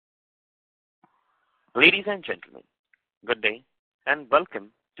Ladies and gentlemen, good day and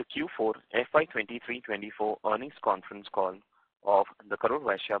welcome to Q4 FY2023-24 earnings conference call of the Karur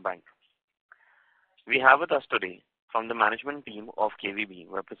Vysya Bank. We have with us today from the management team of KVB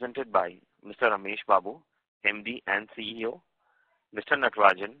represented by Mr. Ramesh Babu, MD and CEO, Mr.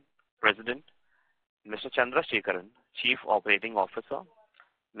 Natarajan, President, Mr. Chandra Shekaran, Chief Operating Officer,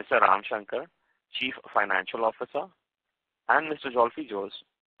 Mr. Ram Shankar, Chief Financial Officer, and Mr. Jolfi Jose,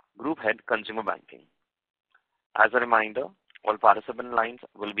 Group Head Consumer Banking. As a reminder, all participant lines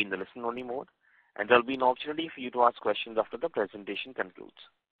will be in the listen-only mode, and there will be an opportunity for you to ask questions after the presentation concludes.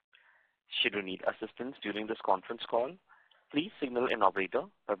 Should you need assistance during this conference call, please signal an operator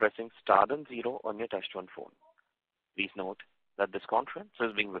by pressing star and 0 on your touch-tone phone. Please note that this conference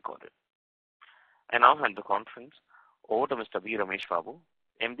is being recorded. I now hand the conference over to Mr. B. Ramesh Babu,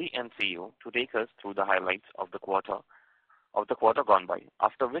 MD and CEO, to take us through the highlights of the quarter gone by,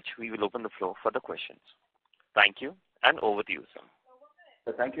 after which we will open the floor for the questions. Thank you, and over to you, sir.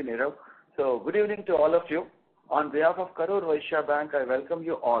 Thank you, Nirav. Good evening to all of you. On behalf of Karur Vysya Bank, I welcome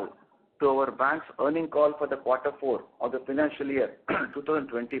you all to our bank's earnings call for the quarter 4 of the financial year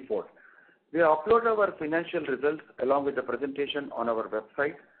 2024. We have uploaded our financial results along with the presentation on our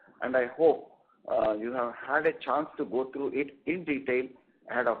website, and I hope you have had a chance to go through it in detail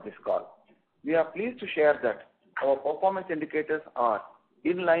ahead of this call. We are pleased to share that our performance indicators are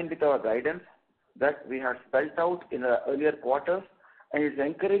in line with our guidance that we had spelled out in the earlier quarters, and it's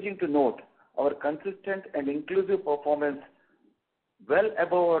encouraging to note our consistent and inclusive performance well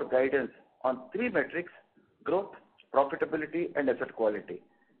above our guidance on 3 metrics: growth, profitability, and asset quality.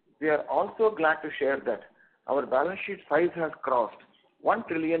 We are also glad to share that our balance sheet size has crossed 1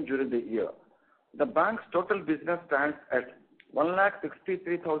 trillion during the year. The bank's total business stands at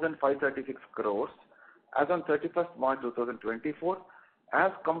 1,63,536 crores as on 31st March 2024,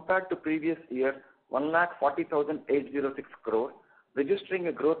 as compared to previous year 1,40,806 crore, registering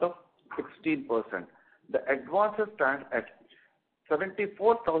a growth of 16%. The advances stand at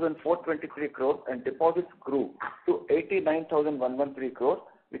 74,423 crore and deposits grew to 89,113 crore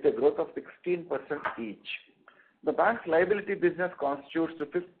with a growth of 16% each. The bank's liability business constitutes to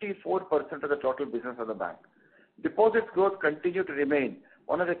 54% of the total business of the bank. Deposits growth continue to remain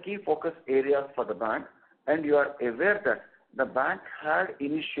one of the key focus areas for the bank, and you are aware that the bank had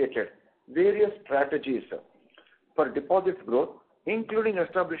initiated various strategies for deposits growth, including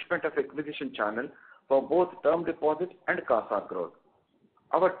establishment of acquisition channel for both term deposit and CASA growth.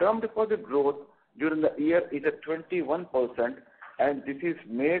 Our term deposit growth during the year is at 21%, and this is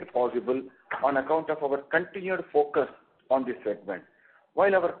made possible on account of our continued focus on this segment.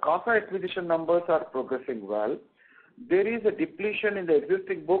 While our CASA acquisition numbers are progressing well, there is a depletion in the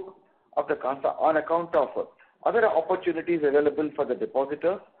existing book of the CASA on account of other opportunities available for the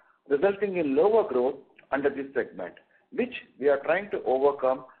depositors, resulting in lower growth under this segment, which we are trying to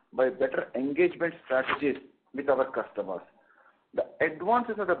overcome by better engagement strategies with our customers. The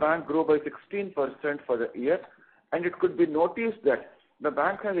advances of the bank grew by 16% for the year, and it could be noticed that the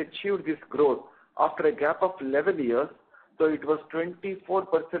bank has achieved this growth after a gap of 11 years, so it was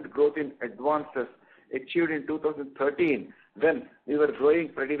 24% growth in advances achieved in 2013 when we were growing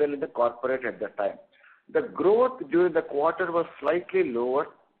pretty well in the corporate at that time. The growth during the quarter was slightly lower,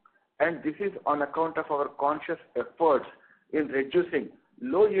 and this is on account of our conscious efforts in reducing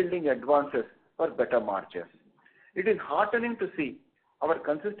low-yielding advances for better margins. It is heartening to see our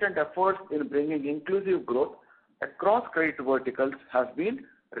consistent efforts in bringing inclusive growth across credit verticals has been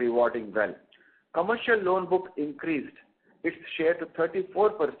rewarding well. Commercial loan book increased its share to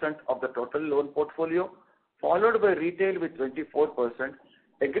 34% of the total loan portfolio, followed by retail with 24%,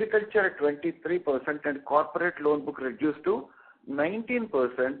 agriculture at 23%, and corporate loan book reduced to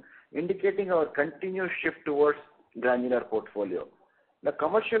 19%, indicating our continuous shift towards granular portfolio. The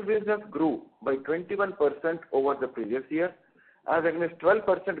commercial business grew by 21% over the previous year, as against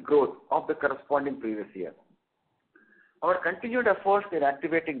 12% growth of the corresponding previous year. Our continued efforts in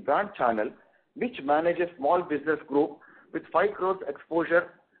activating branch channel, which manages small business group with 5 crores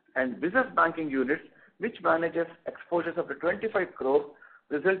exposure, and business banking units, which manages exposures of the 25 crores,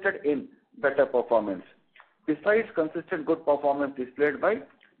 resulted in better performance. Besides consistent good performance displayed by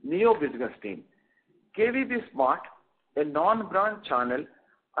Neo business team, KVB Smart, a non-branch channel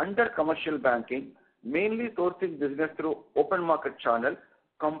under commercial banking, mainly sourcing business through open market channel,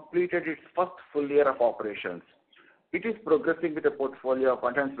 completed its first full year of operations. It is progressing with a portfolio of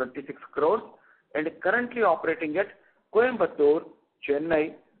 126 crores and currently operating at Coimbatore,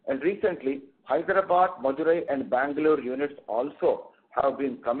 Chennai, and recently Hyderabad, Madurai, and Bangalore units also have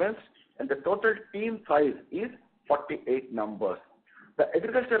been commenced, and the total team size is 48 numbers. The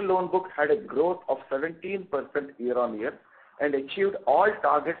agriculture loan book had a growth of 17% year-on-year and achieved all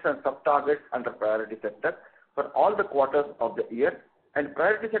targets and sub-targets under priority sector for all the quarters of the year, and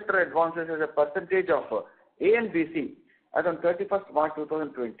priority sector advances as a percentage of A and BC as on 31st March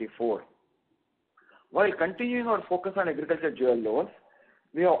 2024. While continuing our focus on agriculture jewel loans,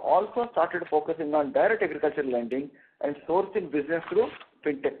 we have also started focusing on direct agriculture lending and sourcing business through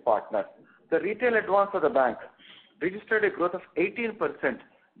fintech partners. The retail advance of the bank registered a growth of 18%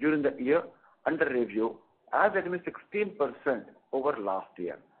 during the year under review, as against 16% over last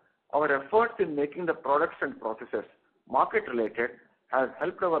year. Our efforts in making the products and processes market-related has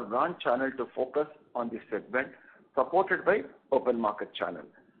helped our branch channel to focus on this segment, supported by open market channel.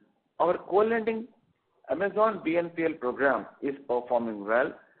 Our co-lending Amazon BNPL program is performing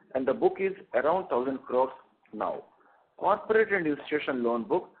well, and the book is around 1,000 crores now. Corporate and institutional loan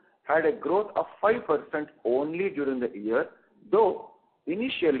book had a growth of 5% only during the year, though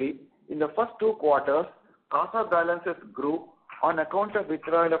initially in the first 2 quarters, CASA balances grew on account of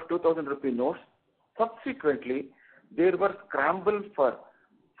withdrawal of 2,000 rupee notes. Subsequently, there were scrambles for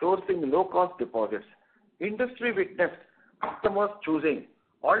sourcing low-cost deposits. Industry witnessed customers choosing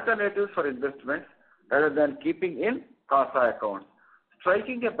alternatives for investments rather than keeping in CASA accounts.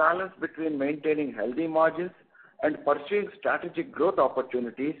 Striking a balance between maintaining healthy margins and pursuing strategic growth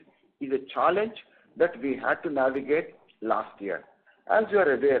opportunities is a challenge that we had to navigate last year. As you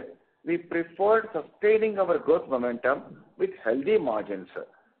are aware, we preferred sustaining our growth momentum with healthy margins.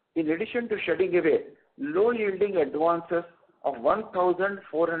 In addition to shedding away low-yielding advances of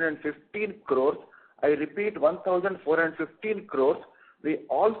 1,415 crores, I repeat 1,415 crores, we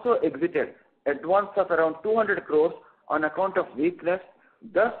also exited advance of around 200 crores on account of weakness,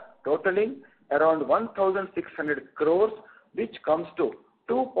 thus totaling around 1,600 crores, which comes to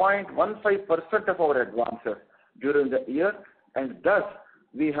 2.15% of our advances during the year, and thus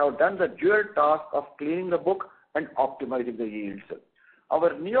we have done the dual task of cleaning the book and optimizing the yields.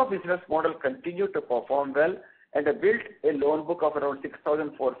 Our Neo business model continued to perform well and built a loan book of around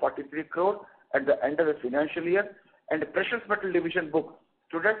 6,443 crore at the end of the financial year, and the precious metal division book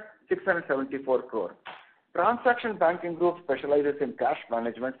stood at 674 crore. Transaction Banking Group specializes in cash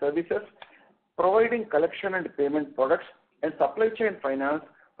management services, providing collection and payment products and supply chain finance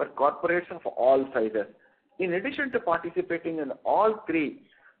for corporates of all sizes. In addition to participating in all 3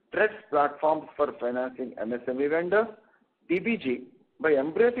 TREDS platforms for financing MSME vendors, TBG, by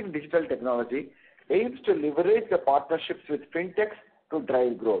embracing digital technology, aims to leverage the partnerships with fintechs to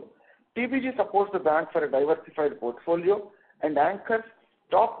drive growth. TBG supports the bank for a diversified portfolio and anchors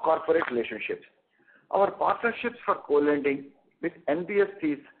top corporate relationships. Our partnerships for co-lending with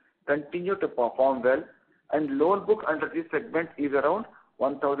NBFCs continue to perform well, and loan book under this segment is around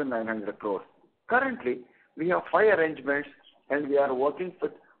 1,900 crores. Currently, we have 5 arrangements and we are working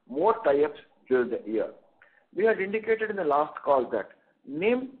with more tie-ups during the year. We had indicated in the last call that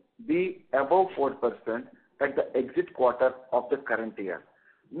NIM be above 4% at the exit quarter of the current year.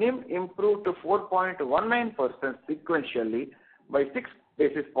 NIM improved to 4.19% sequentially by 6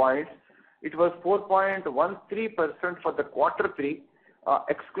 basis points. It was 4.13% for the quarter 3,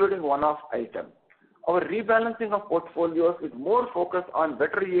 excluding one-off item. Our rebalancing of portfolios with more focus on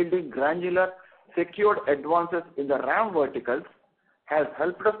better yielding granular secured advances in the RAM verticals has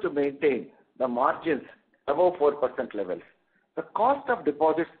helped us to maintain the margins above 4% levels. The cost of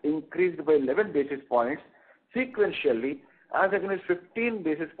deposits increased by 11 basis points sequentially, as against 15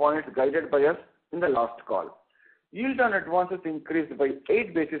 basis points guided by us in the last call. Yield on advances increased by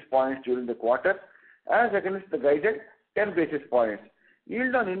 8 basis points during the quarter, as against the guided 10 basis points.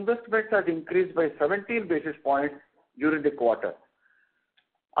 Yield on investments has increased by 17 basis points during the quarter.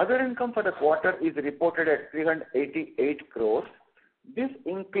 Other income for the quarter is reported at 388 crores. This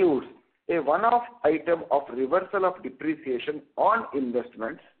includes a one-off item of reversal of depreciation on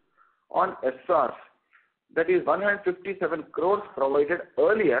investments on SRs, that is 157 crores provided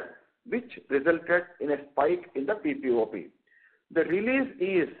earlier, which resulted in a spike in the PPOP. The release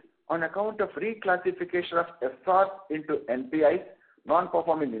is on account of reclassification of SRs into NPIs,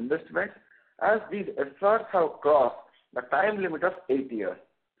 non-performing investments, as these SRs have crossed the time limit of 8 years.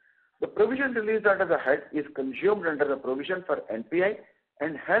 The provision released under the head is consumed under the provision for NPI,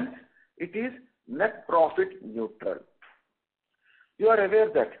 and hence it is net profit neutral. You are aware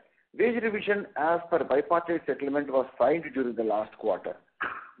that wage revision as per bipartite settlement was signed during the last quarter.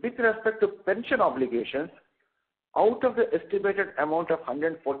 With respect to pension obligations, out of the estimated amount of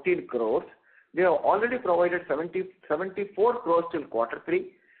 114 crores, we have already provided 74 crores till quarter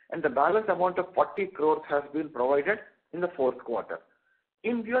 3, and the balance amount of 40 crores has been provided in the 4th quarter.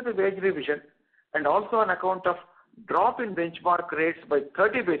 In view of the wage revision and also on account of drop in benchmark rates by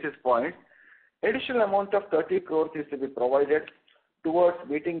 30 basis points, additional amount of 30 crores is to be provided towards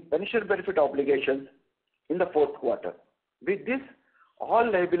meeting pension benefit obligations in the fourth quarter. With this,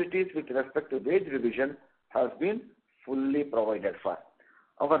 all liabilities with respect to wage revision has been fully provided for.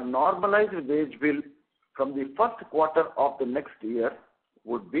 Our normalized wage bill from the first quarter of the next year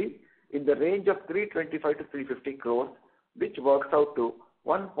would be in the range of 325 to 350 crores, which works out to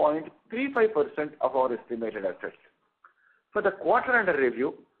 1.35% of our estimated assets. For the quarter under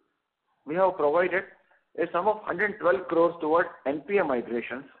review, we have provided a sum of 112 crores towards NPA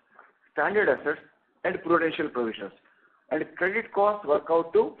migrations, standard assets, and prudential provisions, and credit costs work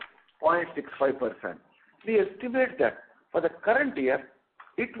out to 0.65%. We estimate that for the current year,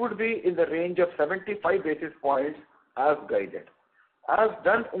 it would be in the range of 75 basis points as guided. As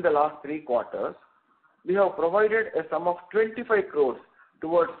done in the last 3 quarters, we have provided a sum of 25 crores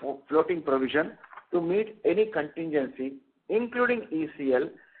towards floating provision to meet any contingency, including ECL,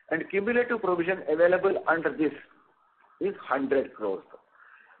 and cumulative provision available under this is 100 crores.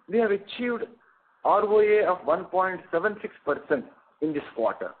 We have achieved ROA of 1.76% in this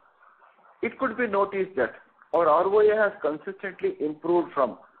quarter. It could be noticed that our ROA has consistently improved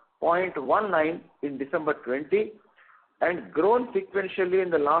from 0.19 in December 20 and grown sequentially in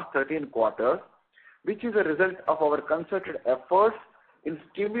the last 13 quarters, which is a result of our concerted efforts in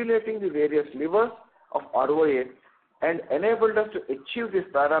stimulating the various levers of ROA and enabled us to achieve this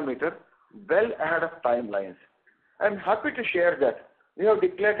parameter well ahead of timelines. I am happy to share that we have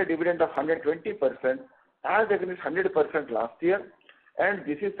declared a dividend of 120% as against 100% last year, and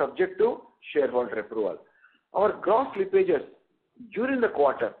this is subject to shareholder approval. Our gross slippages during the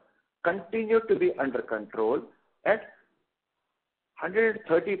quarter continued to be under control at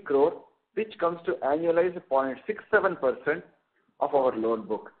 130 crore, which comes to annualized 0.67% of our loan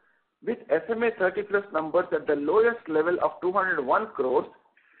book. With SMA 30 plus numbers at the lowest level of 201 crores,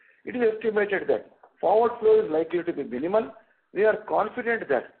 it is estimated that forward flow is likely to be minimal. We are confident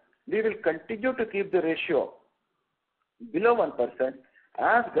that we will continue to keep the ratio below 1%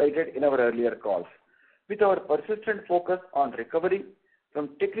 as guided in our earlier calls. With our persistent focus on recovery from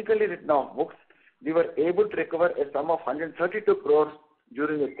technically written off books, we were able to recover a sum of 132 crores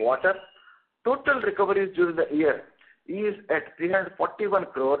during the quarter. Total recoveries during the year is at 341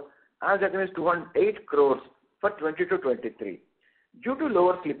 crore as against 208 crores for 22-23. Due to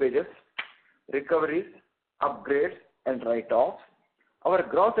lower slippages, recoveries, upgrades, and write-offs, our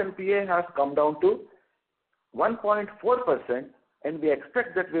gross NPA has come down to 1.4%, and we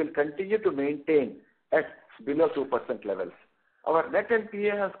expect that we will continue to maintain at below 2% levels. Our net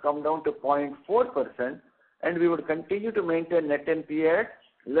NPA has come down to 0.4%, and we would continue to maintain net NPA at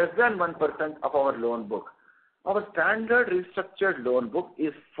less than 1% of our loan book. Our standard restructured loan book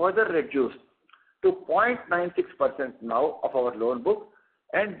is further reduced to 0.96% now of our loan book,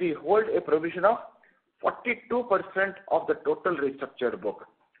 and we hold a provision of 42% of the total restructured book.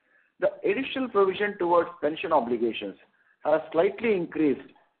 The additional provision towards pension obligations has slightly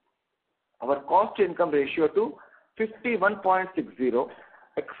increased our cost-to-income ratio to 51.60,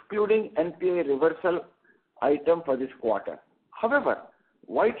 excluding NPA reversal item for this quarter. However,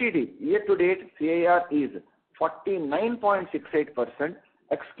 YTD year-to-date CAR is 49.68%,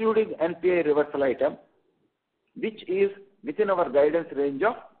 excluding NPA reversal item, which is within our guidance range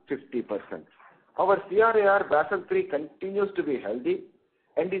of 50%. Our CRAR Basel III continues to be healthy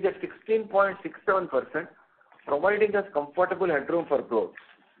and is at 16.67%, providing us comfortable headroom for growth.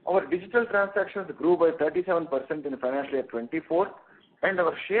 Our digital transactions grew by 37% in financial year 24, and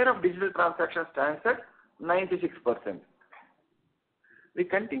our share of digital transactions stands at 96%. We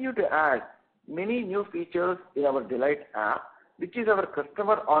continue to add many new features in our Delight app, which is our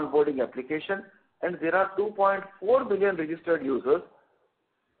customer onboarding application, and there are 2.4 million registered users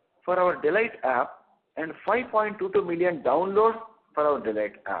for our Delight app and 5.22 million downloads for our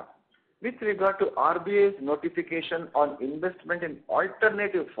Delight app. With regard to RBI's notification on investment in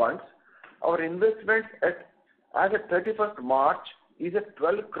alternative funds, our investments as at 31st March is at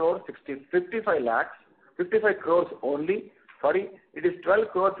 55 crores only. It is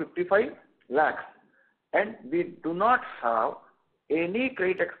 12 crore 55 lakhs. And we do not have any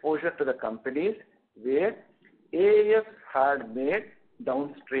credit exposure to the companies where AIF had made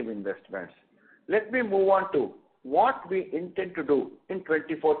downstream investments. Let me move on to what we intend to do in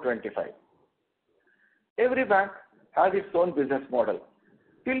 24-25. Every bank has its own business model.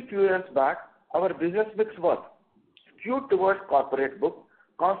 Till few years back, our business mix was skewed towards corporate book,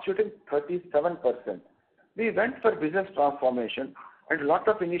 constituting 37%. We went for business transformation and a lot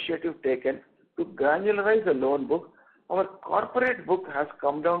of initiative taken to granularize the loan book. Our corporate book has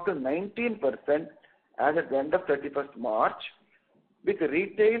come down to 19%, as at the end of 31st March, with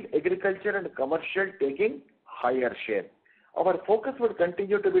retail, agriculture and commercial taking higher share. Our focus would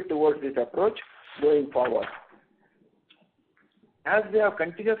continue to be towards this approach going forward. As we have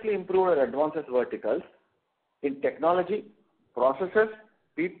continuously improved our advances verticals in technology, processes,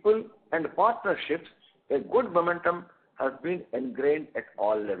 people and partnerships, a good momentum has been ingrained at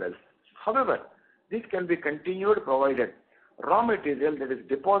all levels. However, this can be continued provided raw material, that is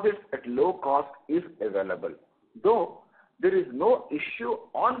deposits at low cost, is available. Though there is no issue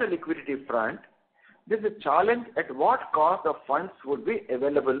on the liquidity front, there is a challenge at what cost of funds would be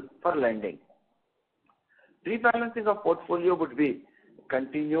available for lending. Rebalancing of portfolio would be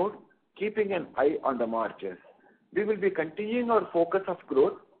continued, keeping an eye on the margins. We will be continuing our focus of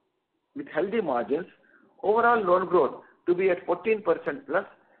growth with healthy margins, overall loan growth to be at 14% plus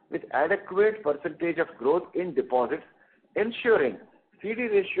with adequate percentage of growth in deposits, ensuring CD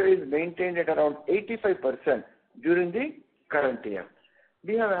ratio is maintained at around 85% during the current year.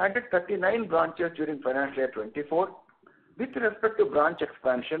 We have added 39 branches during financial year 24. With respect to branch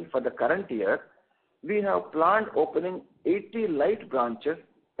expansion for the current year, we have planned opening 80 light branches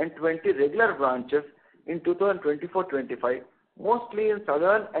and 20 regular branches in 2024-25, mostly in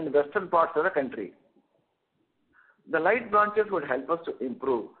southern and western parts of the country. The light branches would help us to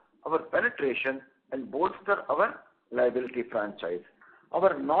improve our penetration and bolster our liability franchise.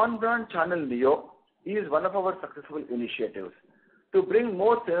 Our non-branch channel Neo is one of our successful initiatives. To bring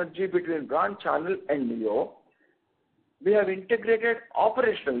more synergy between branch channel and Neo, we have integrated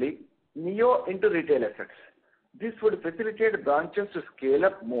operationally Neo into retail assets. This would facilitate branches to scale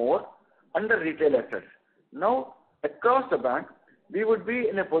up more under retail assets. Now, across the bank, we would be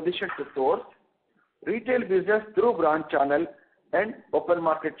in a position to source retail business through branch channel and open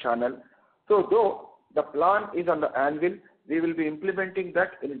market channel. So, though the plan is on the anvil, we will be implementing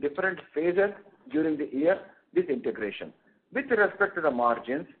that in different phases during the year, this integration. With respect to the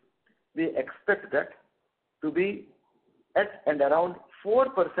margins, we expect that to be at and around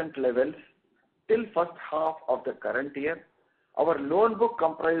 4% levels till first half of the current year. Our loan book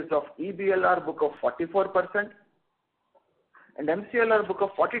comprised of EBLR book of 44% and MCLR book of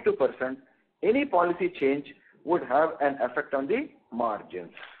 42%. Any policy change would have an effect on the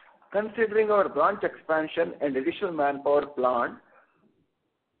margins. Considering our branch expansion and additional manpower plan,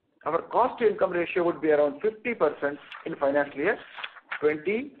 our cost to income ratio would be around 50% in financial year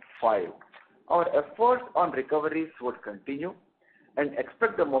 25. Our efforts on recoveries would continue and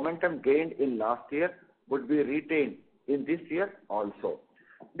expect the momentum gained in last year would be retained in this year also.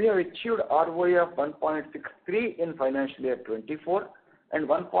 We have achieved ROA of 1.63 in financial year 24 and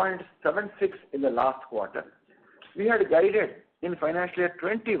 1.76 in the last quarter. We had guided in financial year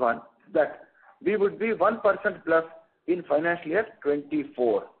 21 that we would be 1% plus in financial year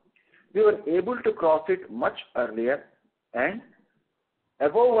 24. We were able to cross it much earlier and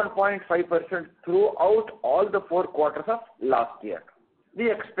above 1.5% throughout all the 4 quarters of last year.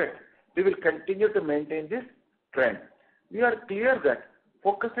 We expect we will continue to maintain this trend. We are clear that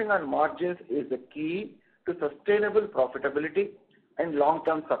focusing on margins is the key to sustainable profitability and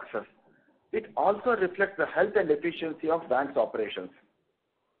long-term success. It also reflects the health and efficiency of bank's operations.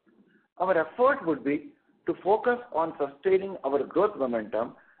 Our effort would be to focus on sustaining our growth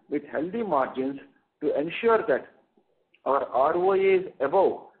momentum with healthy margins to ensure that our ROA is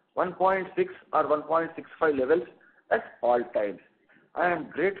above 1.6 or 1.65 levels at all times. I am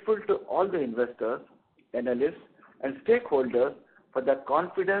grateful to all the investors, analysts, and stakeholders for their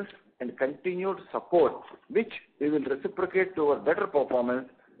confidence and continued support, which we will reciprocate to our better performance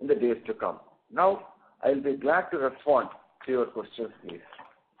in the days to come. Now, I will be glad to respond to your questions, please.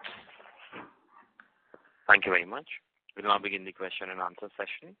 Thank you very much. We will now begin the question and answer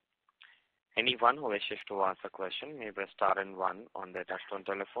session. Anyone who wishes to ask a question may press star and 1 on their touchtone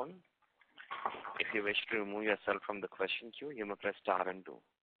telephone. If you wish to remove yourself from the question queue, you may press star and 2.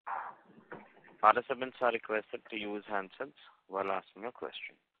 Participants are requested to use handsets while asking a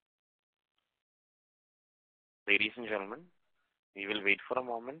question. Ladies and gentlemen, we will wait for a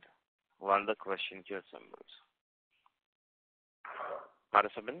moment while the question queue assembles.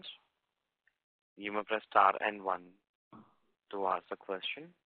 Participants, you may press star and 1 to ask a question.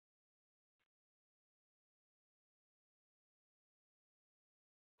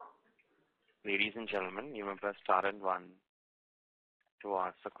 Ladies and gentlemen, you may press star and 1 to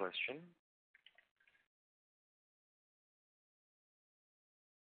ask a question.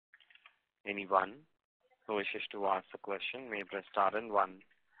 Anyone who wishes to ask a question may press star and 1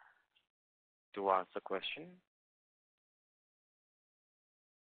 to ask a question.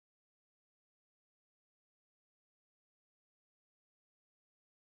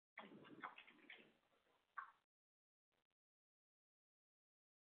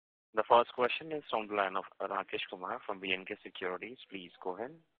 The first question is from the line of Rakesh Kumar from BNK Securities. Please go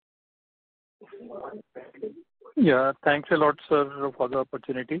ahead. Yeah, thanks a lot, sir, for the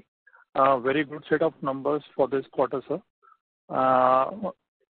opportunity. Very good set of numbers for this quarter, sir.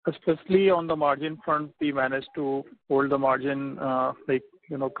 Especially on the margin front, we managed to hold the margin,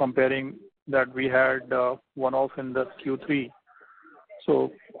 comparing that we had one-off in the Q3.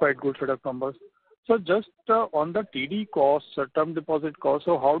 So quite good set of numbers. So just on the TD cost, term deposit cost,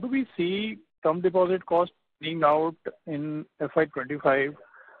 so how do we see term deposit cost being out in FY25?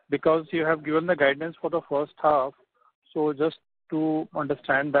 Because you have given the guidance for the first half. So just to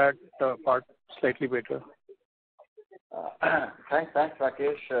understand that part slightly better. Thanks,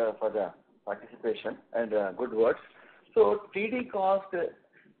 Rakesh, for the participation and good words. So TD cost,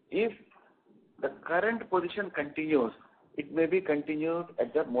 if the current position continues, it may be continued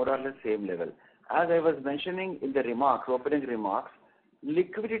at the more or less same level. As I was mentioning in the opening remarks,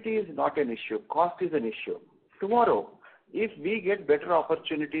 liquidity is not an issue. Cost is an issue. Tomorrow, if we get better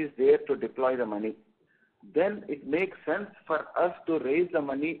opportunities there to deploy the money, then it makes sense for us to raise the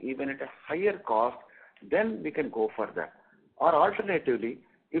money even at a higher cost, then we can go for that. Or alternatively,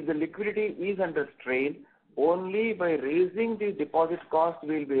 if the liquidity is under strain, only by raising the deposit cost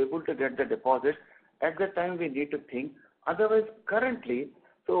we will be able to get the deposit. At the time we need to think. Otherwise, currently,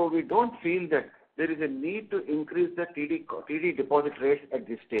 so we don't feel that there is a need to increase the TD deposit rates at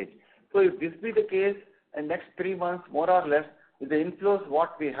this stage. So if this be the case, in next 3 months, more or less, with the inflows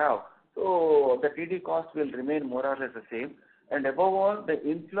what we have, so the TD cost will remain more or less the same. And above all, the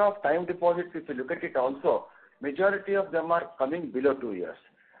inflow of time deposits, if you look at it also, majority of them are coming below 2 years.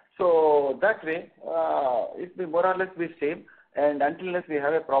 So that way, it will more or less be same, and unless we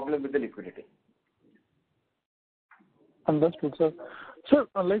have a problem with the liquidity. Understood, sir. Sir,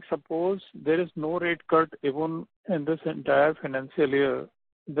 suppose there is no rate cut even in this entire financial year,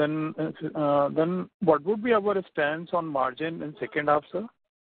 then what would be our stance on margin in second half, sir?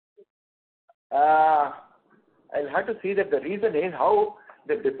 I'll have to see that the reason is how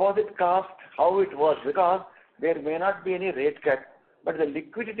the deposit cost, how it was, because there may not be any rate cut, but the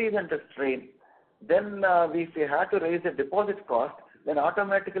liquidity is under strain. Then if we have to raise the deposit cost, then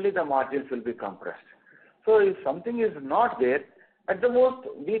automatically the margins will be compressed. So if something is not there, at the most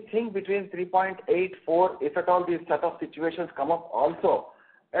we think between 3.84, if at all these set of situations come up also,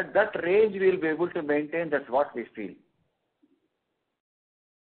 at that range we will be able to maintain. That's what we feel.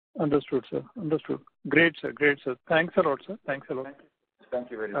 Understood, sir. Understood. Great, sir. Great, sir. Thanks a lot, sir. Thanks a lot. Thank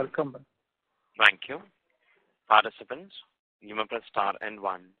you very much. I'll come back. Thank you. Participants, you may press star and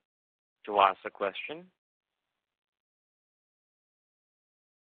 1 to ask a question.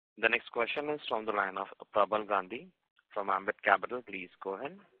 The next question is from the line of Prabal Gandhi from Ambit Capital. Please go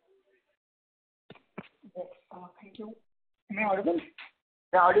ahead. Yes, thank you. Am I audible?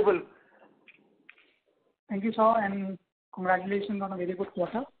 Yeah, audible. Thank you, sir, and congratulations on a very good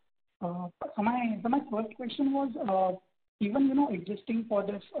quarter. So my first question was, even adjusting for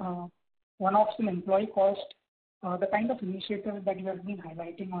this one-offs in employee cost, the kind of initiatives that you have been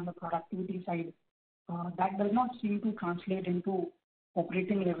highlighting on the productivity side, that does not seem to translate into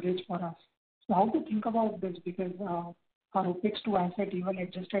operating leverage for us. So how to think about this? Because our OPEX to asset, even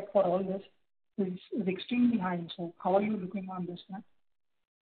adjusted for all this, is extremely high. So how are you looking on this one?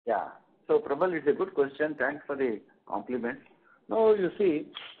 Yeah. So Prabal, it's a good question. Thanks for the compliment. Now you see,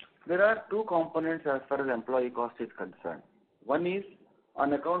 there are two components as far as employee cost is concerned. One is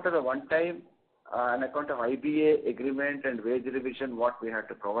on account of the one-time, on account of IBA agreement and wage revision, what we had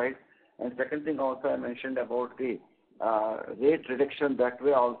to provide. And second thing also I mentioned about the rate reduction, that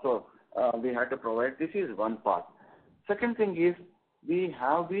way also we had to provide. This is one part. Second thing is we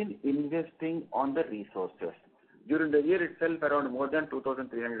have been investing on the resources. During the year itself, around more than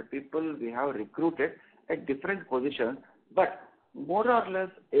 2,300 people we have recruited at different positions, but more or less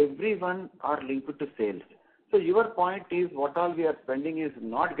everyone are linked to sales. So your point is what all we are spending is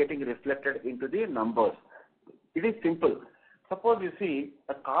not getting reflected into the numbers. It is simple. Suppose you see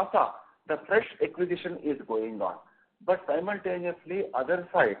a CASA, the fresh acquisition is going on, but simultaneously other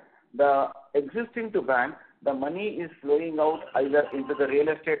side, the existing to bank, the money is flowing out either into the real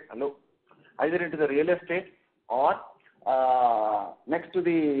estate, or next to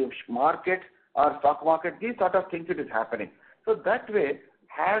the market or stock market. These sort of things it is happening. So that way,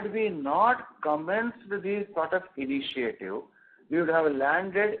 had we not commenced this sort of initiative, we would have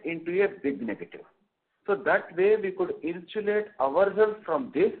landed into a big negative. So that way we could insulate ourselves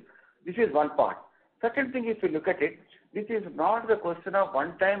from this. This is one part. Second thing, if you look at it, this is not the question of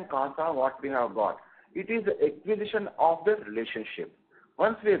one-time CASA what we have got. It is the acquisition of the relationship.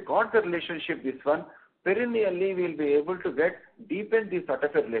 Once we have got the relationship, this one, perennially we will be able to deepen this sort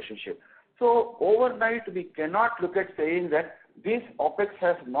of a relationship. So overnight we cannot look at saying that this OPEX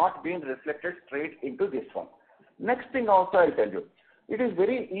has not been reflected straight into this one. Next thing also I'll tell you, it is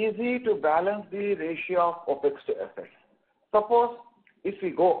very easy to balance the ratio of OPEX to assets. Suppose if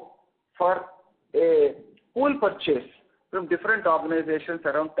we go for a pool purchase from different organizations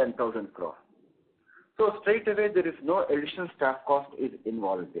around 10,000 crore. So straight away there is no additional staff cost is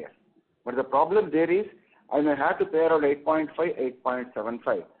involved there. But the problem there is I may have to pay around 8.5,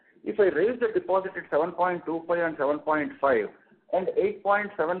 8.75. If I raise the deposit at 7.25 and 7.5 and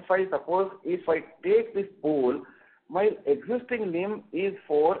 8.75, suppose if I take this pool, my existing NIM is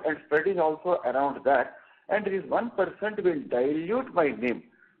 4 and spread is also around that, and this 1% will dilute my NIM.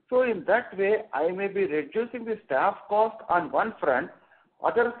 So in that way, I may be reducing the staff cost on one front.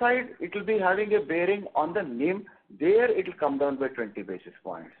 Other side, it will be having a bearing on the NIM. There, it will come down by 20 basis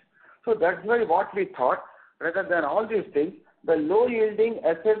points. So that's why what we thought, rather than all these things, the low-yielding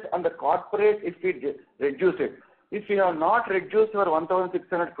assets on the corporate, if we reduce it. If we have not reduced our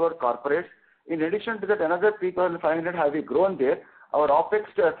 1,600 crore corporates, in addition to that, another 3,500 have we grown there, our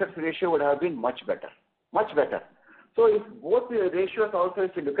OPEX to assets ratio would have been much better. Much better. So if both the ratios also,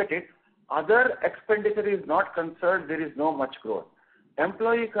 if you look at it, other expenditure is not concerned, there is no much growth.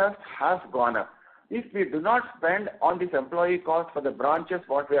 Employee cost has gone up. If we do not spend on this employee cost for the branches,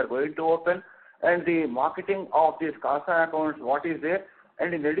 what we are going to open, and the marketing of these CASA accounts, what is there,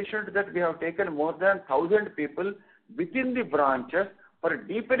 and in addition to that, we have taken more than 1,000 people within the branches for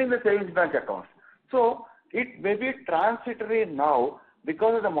deepening the savings bank accounts. So it may be transitory now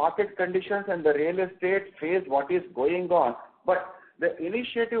because of the market conditions and the real estate phase what is going on, but the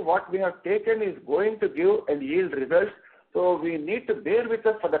initiative what we have taken is going to give and yield results. So we need to bear with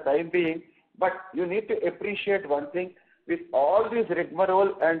us for the time being, but you need to appreciate one thing, with all this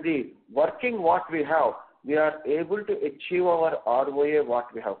rigmarole and the working what we have, we are able to achieve our ROA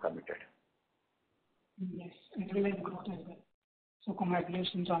what we have committed. Yes, it will growth as well. So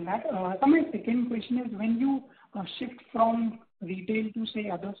congratulations on that. So my second question is, when you shift from retail to say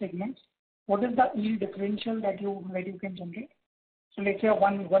other segments, what is the yield differential that you can generate? So let's say a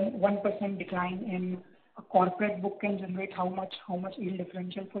 1% decline in a corporate book can generate how much yield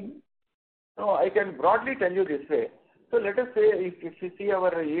differential for you? No, I can broadly tell you this way. So let us say if you see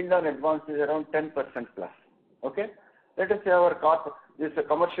our yield on advance is around 10% plus, okay? Let us say our this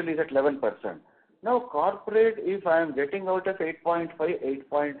commercial is at 11%. Now corporate, if I am getting out of 8.5,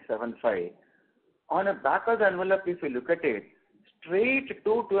 8.75, on a back of the envelope, if you look at it, straight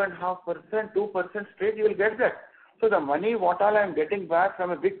 2.5%, 2% straight, you will get that. So the money what all I am getting back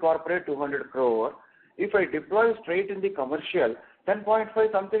from a big corporate 200 crore, if I deploy straight in the commercial,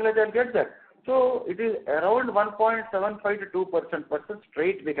 10.5 something like that, I'll get that. So it is around 1.75 to 2%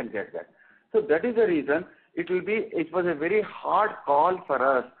 straight we can get that. So that is the reason it was a very hard call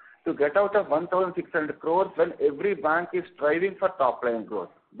for us to get out of 1,600 crores when every bank is striving for top line growth.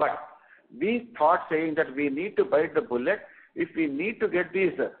 But we thought saying that we need to bite the bullet. If we need to get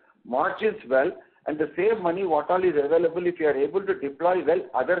these margins well and the same money what all is available, if you are able to deploy well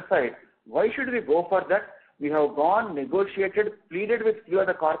other side, why should we go for that? We have gone, negotiated, pleaded with few of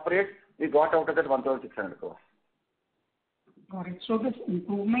the corporates, we got out of that 1,600 crores. Got it. So this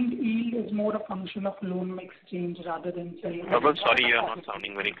improvement yield is more a function of loan mix change rather than say... Prabal, sorry, you are not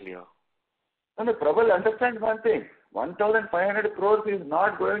sounding very clear. No, Prabal, understand one thing. 1,500 crores is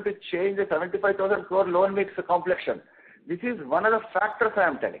not going to change the 75,000 crore loan mix complexion. This is one of the factors I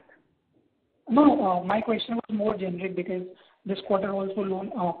am telling. No, my question was more generic because this quarter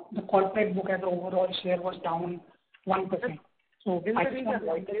also the corporate book as overall share was down 1%. So this is the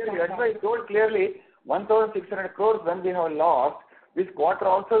reason. That's why I told clearly 1,600 crores when we have lost. This quarter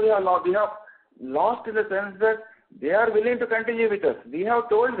also we have lost. We have lost in the sense that they are willing to continue with us. We have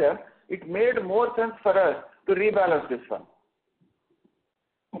told them it made more sense for us to rebalance this one.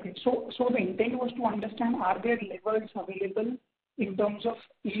 Okay, so the intent was to understand, are there levers available in terms of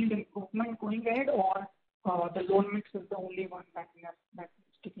yield improvement going ahead, or the loan mix is the only one that we are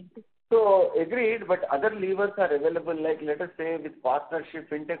sticking to? So agreed, but other levers are available, like let us say with partnership,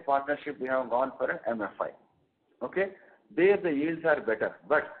 fintech partnership, we have gone for an MFI. Okay, there the yields are better,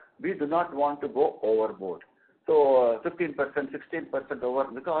 but we do not want to go overboard. So 15%, 16%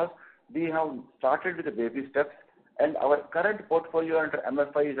 over, because we have started with the baby steps, and our current portfolio under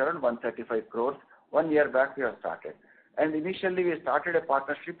MFI is around 135 crores. 1 year back we have started. And initially we started a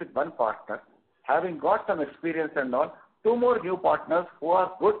partnership with one partner. Having got some experience and all, 2 more new partners who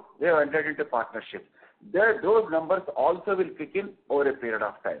are good, they have entered into partnership. Those numbers also will kick in over a period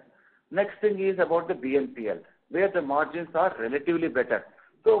of time. Next thing is about the BNPL, where the margins are relatively better.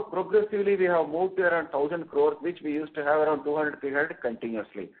 So progressively we have moved to around 1,000 crores, which we used to have around 200, 300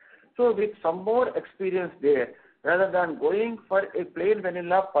 continuously. So with some more experience there, rather than going for a plain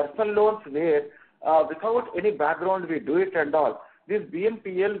vanilla personal loans where without any background we do it and all, this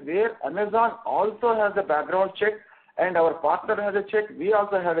BNPL where Amazon also has a background check and our partner has a check, we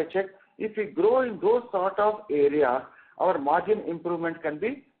also have a check. If we grow in those sort of areas, our margin improvement can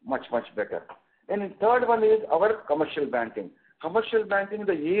be much, much better. And the third one is our commercial banking. Commercial banking,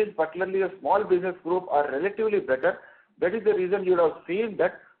 the yields, particularly a small business group, are relatively better. That is the reason you have seen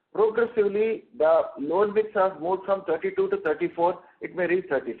that progressively the loan mix has moved from 32 to 34, it may reach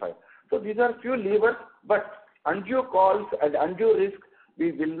 35. So these are few levers, but undue calls and undue risk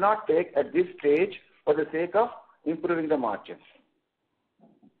we will not take at this stage for the sake of improving the margins.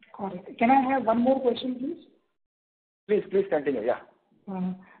 Got it. Can I have one more question, please? Please continue, yeah.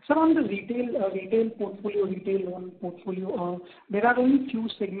 Sir, on the retail portfolio, retail loan portfolio, there are only few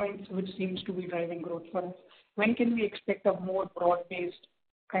segments which seems to be driving growth for us. When can we expect a more broad-based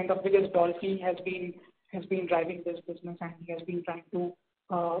kind of, because Dolphy has been driving this business and he has been trying to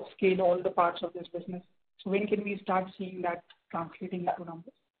scale all the parts of this business. So when can we start seeing that translating into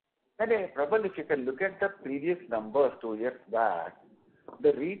numbers? Prabal, if you can look at the previous numbers 2 years back,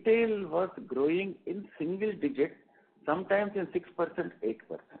 the retail was growing in single digit, sometimes in 6%, 8%.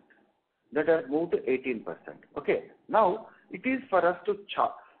 That has moved to 18%. Okay. Now, it is for us to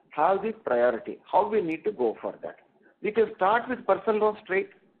have the priority, how we need to go for that. We can start with personal loan straight.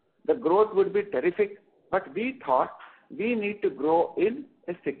 The growth would be terrific, but we thought we need to grow in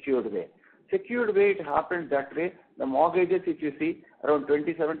a secured way. Secured way, it happens that way. The mortgages, if you see, around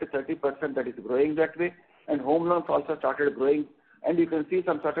 27 to 30% that is growing that way, and home loans also started growing, and you can see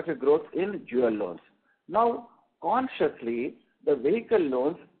some sort of a growth in jewel loans. Now, consciously, the vehicle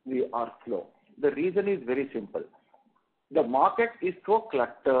loans, we are slow. The reason is very simple. The market is so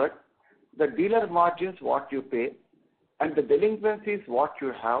cluttered, the dealer margins what you pay, and the delinquencies what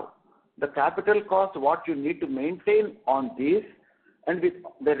you have, the capital cost what you need to maintain on these, and with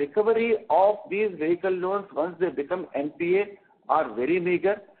the recovery of these vehicle loans once they become NPA are very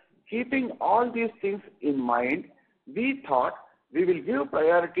meager. Keeping all these things in mind, we thought we will give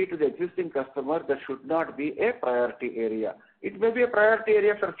priority to the existing customer. That should not be a priority area. It may be a priority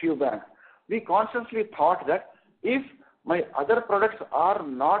area for a few banks. We consciously thought that if my other products are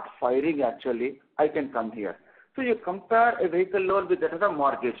not firing actually, I can come here. So you compare a vehicle loan with that of a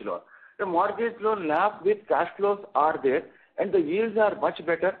mortgage loan. The mortgage loan lab with cash flows are there and the yields are much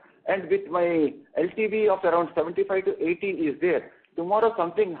better, and with my LTV of around 75 to 80 is there. Tomorrow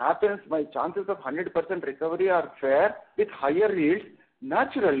something happens, my chances of 100% recovery are fair with higher yields.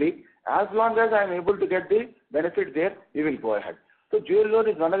 Naturally, as long as I am able to get the benefit there, we will go ahead. So jewel loan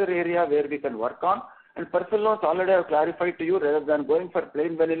is another area where we can work on, and personal loans already I have clarified to you, rather than going for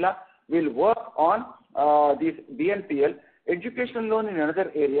plain vanilla, we will work on this BNPL. Educational loan in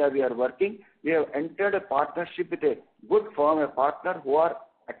another area we are working. We have entered a partnership with a good firm, a partner who are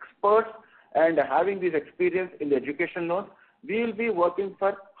experts and having this experience in the education loans. We will be working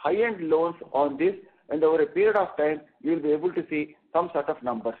for high-end loans on this, and over a period of time, you will be able to see some sort of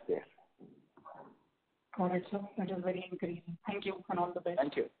numbers there. Got it, sir. That is very encouraging. Thank you, and all the best.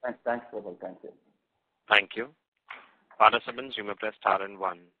 Thank you. Thanks, Prabal. Thank you. Thank you. Participants, you may press star and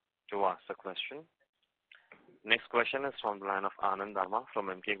 1 to ask the question. Next question is from the line of Anand Dama from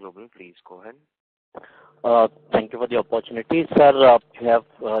Emkay Global. Please go ahead. Thank you for the opportunity. Sir, you have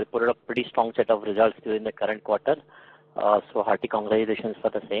reported a pretty strong set of results during the current quarter. So hearty congratulations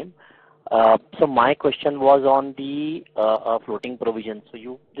for the same. So my question was on the floating provision.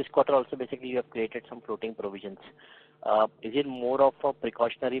 So this quarter also basically you have created some floating provisions. Is it more of a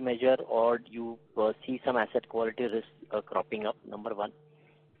precautionary measure, or do you see some asset quality risk cropping up? Number one.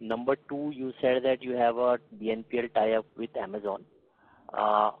 Number two, you said that you have a BNPL tie-up with Amazon.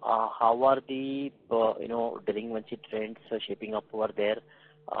 How are the delinquency trends shaping up over there?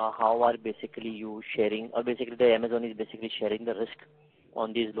 How are basically you sharing, or basically the Amazon is basically sharing the risk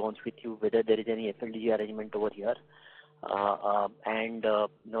on these loans with you, whether there is any FLDG arrangement over here? And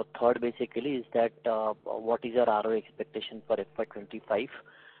third basically is that what is your ROE expectation for FY25,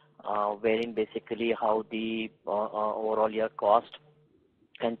 wherein basically how the overall your cost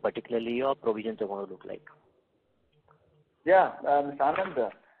and particularly your provisions are going to look like? Yeah, Mr. Anand,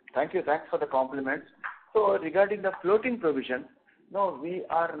 thank you. Thanks for the compliments. So regarding the floating provision, no, we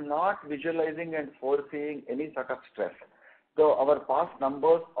are not visualizing and foreseeing any sort of stress. So our past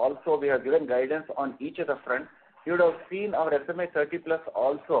numbers also, we have given guidance on each of the front. You would have seen our SMA 30 plus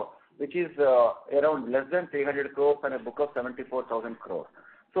also, which is around less than 300 crores and a book of 74,000 crores.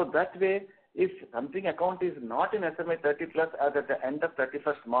 So that way, if something account is not in SMA 30 plus as at the end of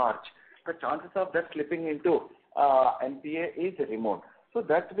 31st March, the chances of that slipping into NPA is remote. So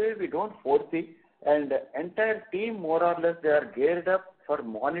that way we don't foresee, and the entire team more or less they are geared up for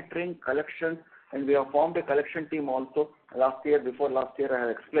monitoring collections, and we have formed a collection team also before last year I have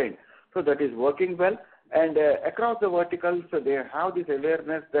explained. So that is working well, and across the verticals they have this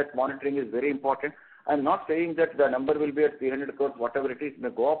awareness that monitoring is very important. I'm not saying that the number will be at 300 crores, whatever it is, may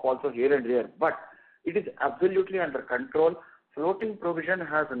go up also here and there, but it is absolutely under control. Floating provision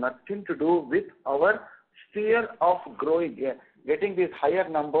has nothing to do with our fear of growing, getting these higher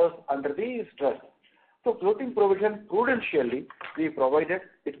numbers under the stress. So floating provision prudentially we provided.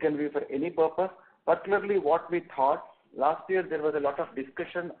 It can be for any purpose. Particularly what we thought, last year there was a lot of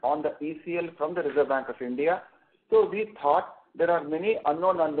discussion on the ECL from the Reserve Bank of India. So we thought there are many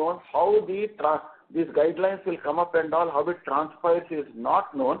unknowns. How these guidelines will come up and all, how it transpires is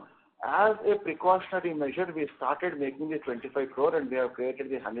not known. As a precautionary measure, we started making the 25 crore and we have created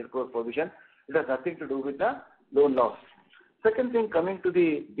the 100 crore provision. It has nothing to do with the loan loss. Second thing, coming to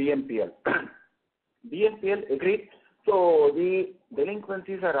the BNPL. BNPL, agreed. So the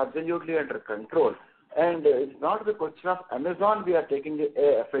delinquencies are absolutely under control. And it's not the question of Amazon we are taking the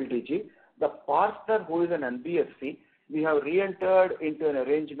FLDG. The partner who is an NBFC, we have re-entered into an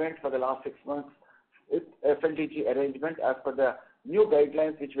arrangement for the last 6 months with FLDG arrangement as per the new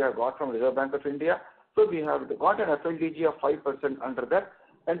guidelines which we have got from Reserve Bank of India. So we have got an FLDG of 5% under that,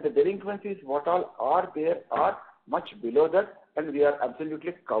 and the delinquencies what all are there are much below that, and we are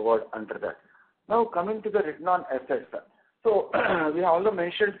absolutely covered under that. Now coming to the written on assets. So we have also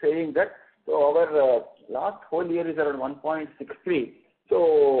mentioned saying that our last whole year is around 1.63.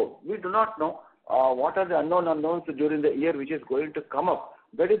 So we do not know what are the unknowns during the year which is going to come up.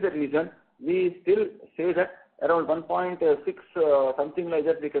 That is the reason we still say that around 1.6 something like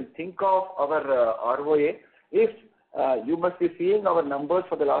that we can think of our ROA. If you must be seeing our numbers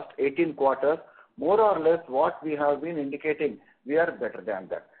for the last 18 quarters, more or less what we have been indicating, we are better than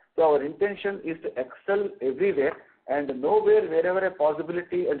that. So our intention is to excel everywhere, and nowhere, wherever a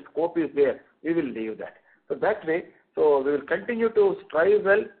possibility and scope is there, we will leave that. So that way, so we will continue to strive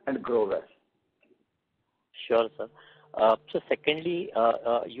well and grow well. Sure, sir. So secondly,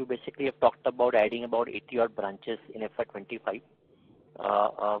 you basically have talked about adding about 80 odd branches in FY25.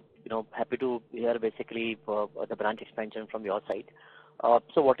 Happy to hear basically the branch expansion from your side.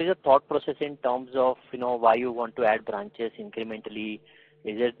 So what is the thought process in terms of, why you want to add branches incrementally?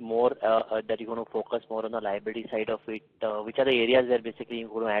 Is it more that you're going to focus more on the liability side of it? Which are the areas where basically you're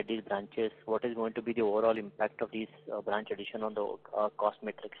going to add these branches? What is going to be the overall impact of these branch addition on the cost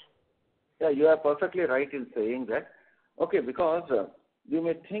metrics? Yeah, you are perfectly right in saying that. Okay, because you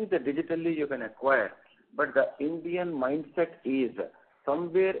may think that digitally you can acquire, but the Indian mindset is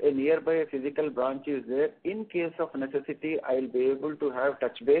somewhere a nearby physical branch is there. In case of necessity, I'll be able to have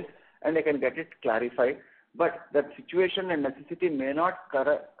touch base and I can get it clarified. But that situation and necessity may not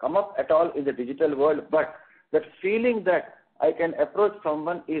come up at all in the digital world, but that feeling that I can approach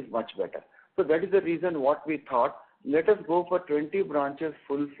someone is much better. So that is the reason what we thought, let us go for 20 branches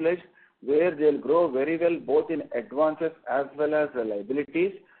full-fledged, where they'll grow very well both in advances as well as the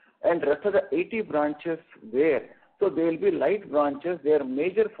liabilities, and rest of the 80 branches where, so they will be light branches, their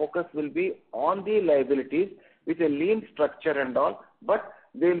major focus will be on the liabilities with a lean structure and all, but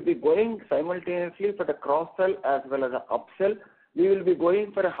they will be going simultaneously for the cross-sell as well as the upsell. We will be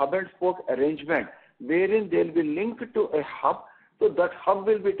going for a hub and spoke arrangement, wherein they will be linked to a hub, so that hub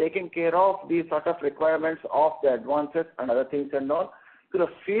will be taking care of the sort of requirements of the advances and other things and all. So the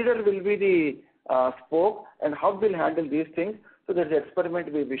feeder will be the spoke, and hub will handle these things. So that's the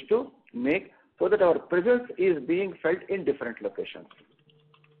experiment we wish to make, so that our presence is being felt in different locations.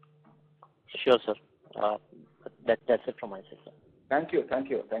 Sure, sir. That's it from my side, sir. Thank you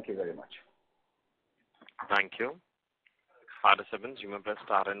very much. Thank you. Participants, you may press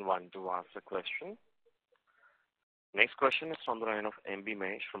star and 1 to ask a question. Next question is from the line of MB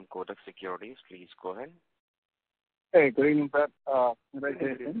Mahesh from Kotak Securities. Please go ahead. Hey, good evening, sir.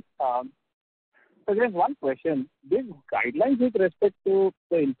 Congratulations. So there's one question. These guidelines with respect to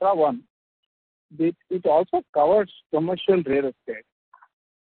the infra one, it also covers commercial real estate.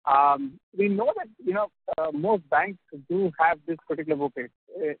 We know that, most banks do have this particular book,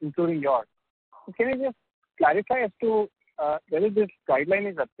 including yours. So can you just clarify as to whether this guideline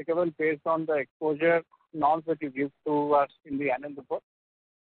is applicable based on the exposure norms that you give to us in the annual report?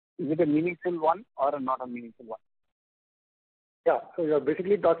 Is it a meaningful one or not a meaningful one? Yeah, so you're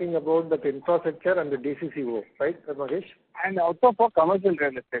basically talking about the infrastructure and the DCCO, right, Mahesh? And also for commercial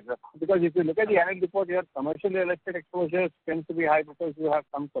real estate, sir. Because if you look at the annual report, your commercial real estate exposure tends to be high because you have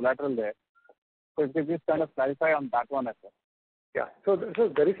some collateral there. So if you just kind of clarify on that one as well. Yeah. So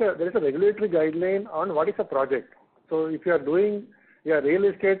there is a regulatory guideline on what is a project. So if you are doing real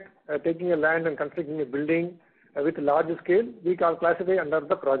estate, taking a land and constructing a building with large scale, we can classify under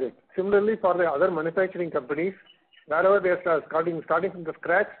the project. Similarly, for the other manufacturing companies, wherever they are starting from the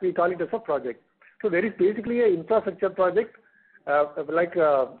scratch, we call it as a project. So there is basically an infrastructure project, like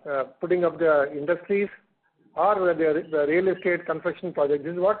putting up the industries or the real estate construction project.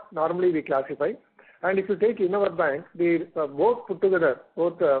 This is what normally we classify. And if you take in our bank, both put together,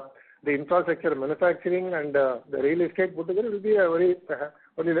 both the infrastructure manufacturing and the real estate put together will be a very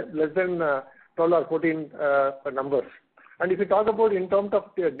only less than 12 or 14 numbers. And if you talk about in terms of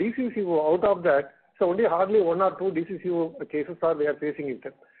the DCCO, out of that, so only hardly 1 or 2 DCCO cases we are facing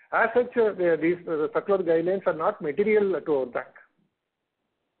it. As such, these circular guidelines are not material to our bank.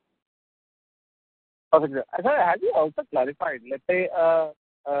 Perfect. Sir, have you also clarified, let's say a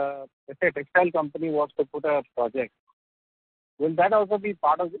textile company wants to put a project, will that also be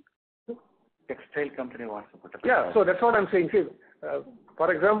part of it? Textile company wants to put a Yeah, so that's what I'm saying. See,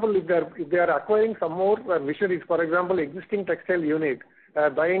 for example, if they are acquiring some more machineries, for example, existing textile unit,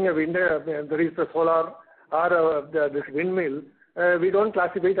 buying a wind, there is a solar or this windmill, we don't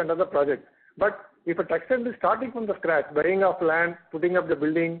classify it under the project. But if a textile is starting from the scratch, buying of land, putting up the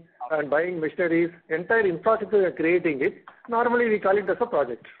building, and buying machineries, entire infrastructure we are creating it, normally we call it as a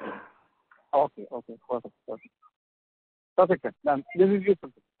project. Okay, perfect. Perfect, sir. Done. This is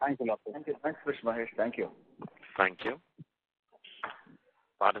useful. Thanks a lot. Thank you. Thanks, Mahesh. Thank you. Thank you.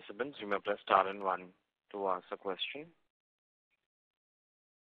 Participants, you may press star and 1 to ask a question.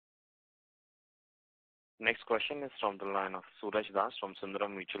 Next question is from the line of Suraj Das from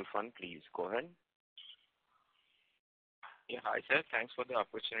Sundaram Mutual Fund. Please go ahead. Yeah, hi sir. Thanks for the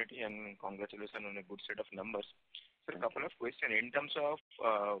opportunity and congratulations on a good set of numbers. So a couple of questions. In terms of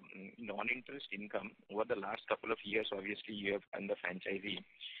non-interest income, over the last couple of years, obviously you have done the franchisee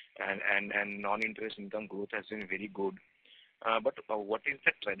and non-interest income growth has been very good. But what is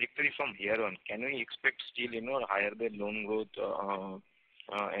the trajectory from here on? Can we expect still, higher than loan growth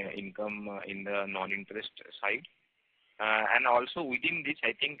income in the non-interest side? And also within this,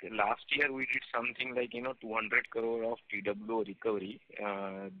 I think last year we did something like, 200 crore of TWO recovery.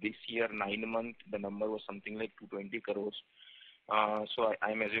 This year, 9 months, the number was something like 220 crores. So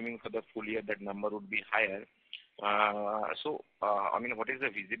I'm assuming for the full year that number would be higher. What is the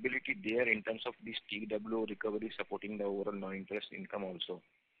visibility there in terms of this TWO recovery supporting the overall non-interest income also?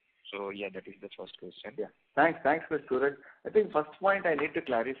 So yeah, that is the first question. Yeah. Thanks, Mr. Suraj. I think first point I need to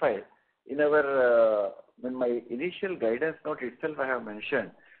clarify. In my initial guidance note itself, I have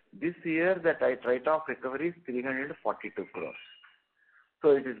mentioned this year that write-off recovery is 342 crores.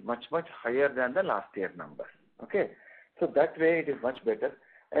 So it is much higher than the last year number. Okay. So that way it is much better.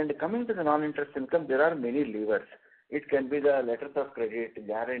 And coming to the non-interest income, there are many levers. It can be the letters of credit,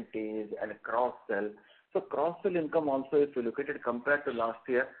 guarantees, and cross-sell. So cross-sell income also, if you look at it compared to last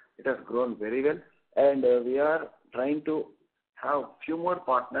year, it has grown very well. And we are trying to have few more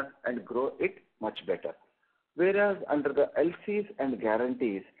partners and grow it much better. Whereas under the LCs and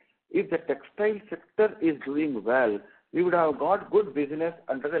guarantees, if the textile sector is doing well, we would have got good business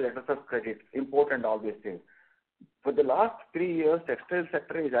under the letters of credit, import and all these things. For the last 3 years, textile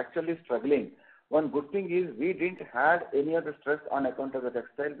sector is actually struggling. One good thing is we didn't have any other stress on account of the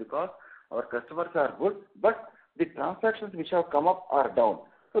textile because our customers are good, but the transactions which have come up are down.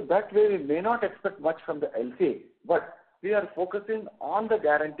 So that way we may not expect much from the LC, but we are focusing on the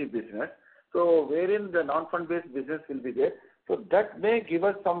guarantee business. So wherein the non-fund based business will be there. So that may give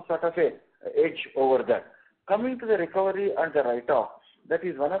us some sort of a edge over that. Coming to the recovery and the write-off, that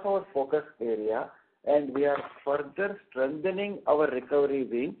is one of our focus area, and we are further strengthening our recovery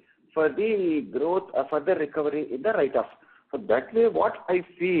wing for the growth, further recovery in the write-off. So that way what I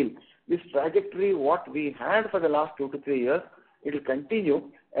feel, this trajectory what we had for the last 2 to 3 years, it will continue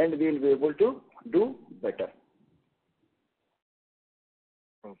and we will be able to do better.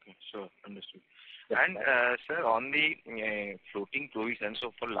 Okay, sure, understood. And sir, on the floating provision,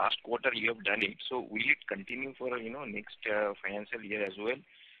 so for last quarter you have done it. So will it continue for next financial year as well?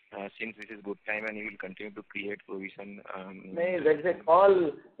 Since this is good time and you will continue to create provision. That's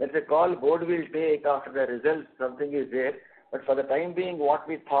a call board will take after the results. Something is there, but for the time being, what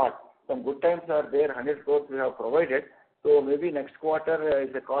we thought some good times are there. 100 crores we have provided. So maybe next quarter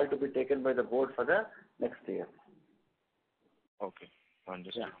is a call to be taken by the board for the next year. Okay.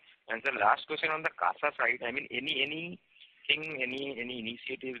 Understood. Yeah. And the last question on the CASA side, I mean, any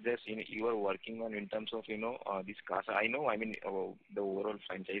initiatives that you are working on in terms of this CASA? I know, the overall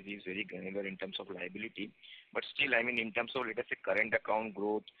franchise is very granular in terms of liability, but still, in terms of let us say current account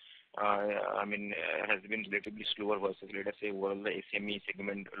growth, has been relatively slower versus, let us say, overall the SME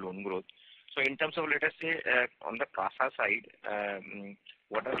segment loan growth. So in terms of, let us say, on the CASA side,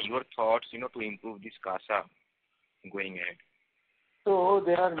 what are your thoughts, to improve this CASA going ahead? So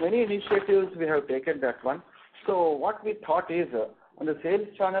there are many initiatives we have taken that one. So what we thought is on the sales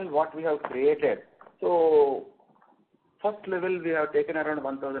channel, what we have created. So first level, we have taken around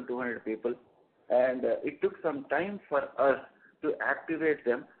 1,200 people, and it took some time for us to activate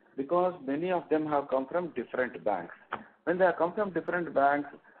them because many of them have come from different banks. When they have come from different banks,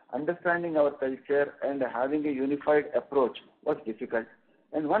 understanding our culture and having a unified approach was difficult.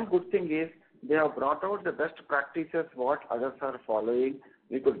 And one good thing is they have brought out the best practices, what others are following.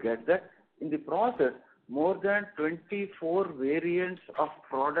 We could get that. In the process, more than 24 variants of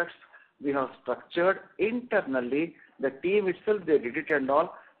products we have structured internally. The team itself, they did it and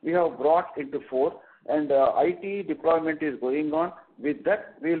all. We have brought into 4, and IT deployment is going on. With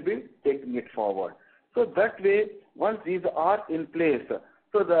that, we will be taking it forward. So that way, once these are in place,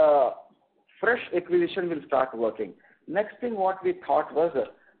 so the fresh acquisition will start working. Next thing what we thought was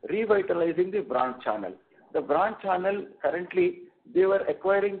revitalizing the branch channel. The branch channel, currently, they were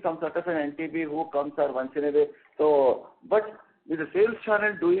acquiring some sort of an NTB who comes once in a way. So, but with the sales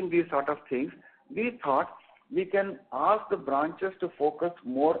channel doing these sort of things, we thought we can ask the branches to focus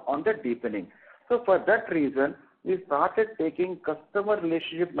more on the deepening. So for that reason, we started taking customer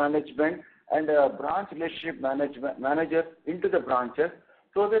relationship management and branch relationship managers into the branches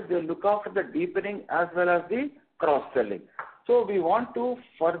so that they look after the deepening as well as the cross-selling. So we want to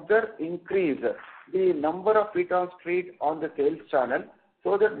further increase the number of feet on street on the sales channel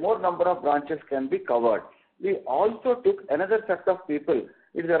so that more number of branches can be covered. We also took another set of people.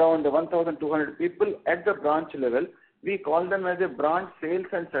 It's around 1,200 people at the branch level. We call them as a branch sales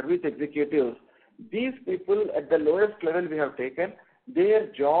and service executives. These people at the lowest level we have taken, their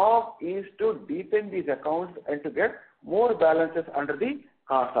job is to deepen these accounts and to get more balances under the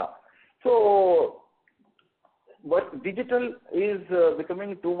CASA. So what digital is becoming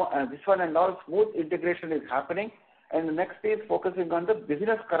this one and all smooth integration is happening, and the next is focusing on the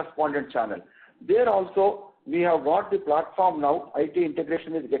business correspondent channel. There also we have got the platform now. IT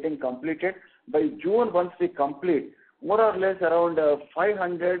integration is getting completed. By June, once we complete, more or less around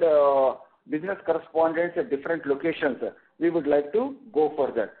 500 business correspondents at different locations. We would like to go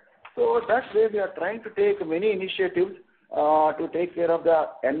for that. So that way we are trying to take many initiatives to take care of the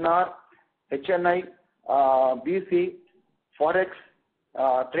NR, HNI, BC, Forex,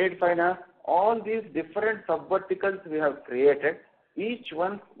 trade finance, all these different sub-verticals we have created. Each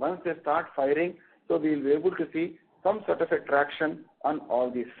one, once they start firing, so we will be able to see some sort of a traction on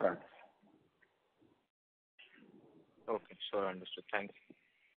all these fronts. Okay, sure, understood. Thanks.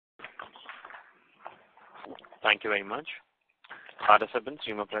 Thank you very much. Participants,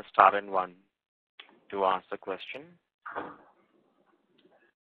 you may press star and 1 to ask the question.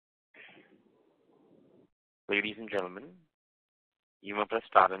 Ladies and gentlemen, you may press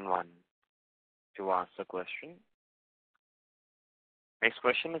star and 1 to ask the question. Next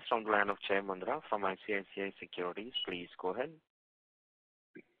question is from the line of Jay Mundra from ICICI Securities. Please go ahead.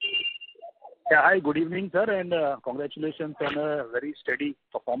 Yeah, hi, good evening, sir, and congratulations on a very steady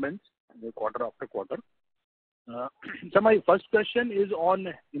performance quarter after quarter. So my first question is on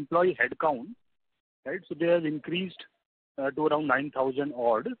employee headcount, right? So they have increased to around 9,000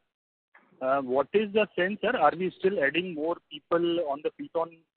 odd. What is the sense, sir? Are we still adding more people on the feet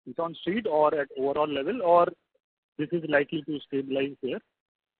on street or at overall level, or this is likely to stabilize there?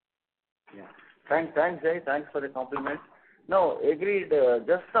 Yeah. Thanks, Jay. Thanks for the compliment. No, agreed.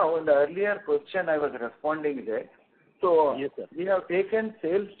 Just now, in the earlier question, I was responding, Jay. So yes, sir. We have taken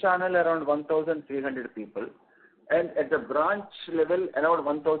sales channel around 1,300 people, and at the branch level, around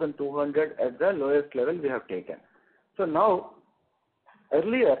 1,200 at the lowest level we have taken. So now,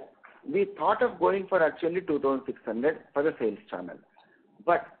 earlier, we thought of going for actually 2,600 for the sales channel.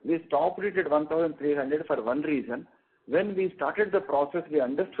 But we stopped it at 1,300 for one reason. When we started the process, we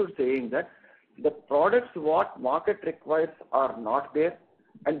understood saying that the products what market requires are not there,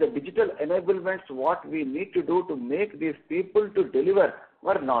 and the digital enablements what we need to do to make these people to deliver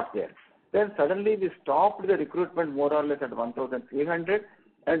were not there. Then suddenly we stopped the recruitment more or less at 1,300,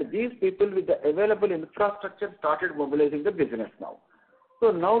 and these people with the available infrastructure started mobilizing the business now.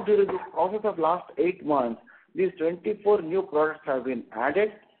 So now during the process of last 8 months, these 24 new products have been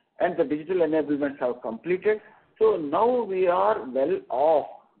added and the digital enablements have completed. So now we are well off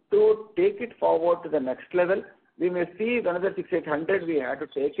to take it forward to the next level. We may see another 600-800 we had to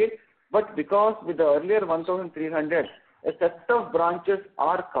take it, but because with the earlier 1,300, a set of branches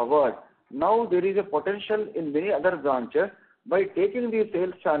are covered. Now there is a potential in many other branches By taking the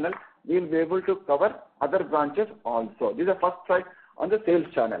sales channel, we will be able to cover other branches also. This is the first side on the sales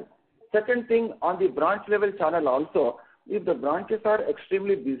channel. Second thing, on the branch level channel also, if the branches are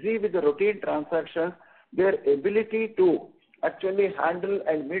extremely busy with the routine transactions, their ability to actually handle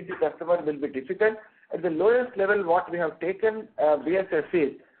and meet the customer will be difficult. At the lowest level, what we have taken BSS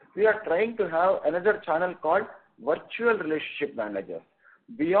is, we are trying to have another channel called virtual relationship managers.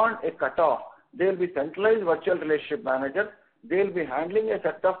 Beyond a cutoff, they will be centralized virtual relationship managers. They will be handling a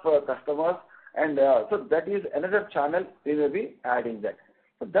set of customers, and so that is another channel we may be adding that.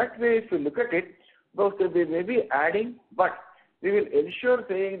 So that way, if you look at it, those we may be adding, but we will ensure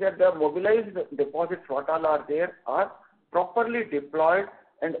saying that the mobilized deposits, what all are there, are properly deployed,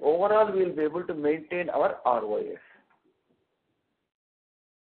 and overall we will be able to maintain our ROAs.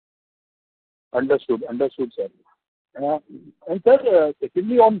 Understood, sir. And sir,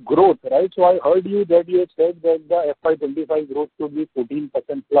 secondly on growth, right? So I heard you that you said that the FY25 growth should be 14%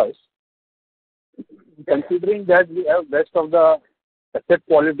 plus. Considering that we have best of the asset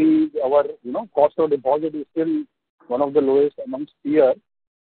quality, our cost of deposit is still one of the lowest amongst peers.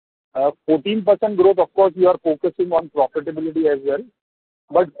 14% growth, of course, you are focusing on profitability as well.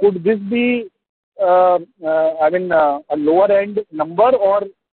 But could this be, a lower end number, or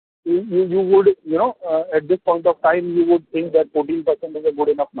you would, at this point of time, you would think that 14% is a good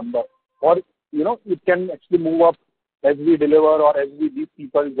enough number, or it can actually move up as we deliver or as these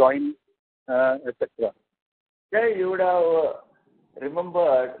people join, etc. Yeah, you would have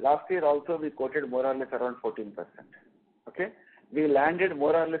remembered last year also we quoted more or less around 14%. Okay, we landed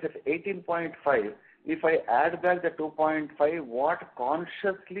more or less at 18.5. If I add back the 2.5, what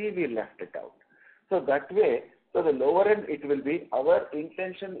consciously we left it out. So that way, so the lower end it will be, our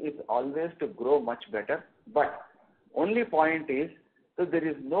intention is always to grow much better, but only point is, so there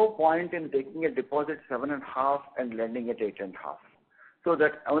is no point in taking a deposit 7.5 and lending at 8.5. So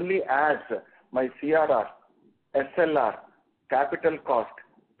that only adds my CRR, SLR, capital cost,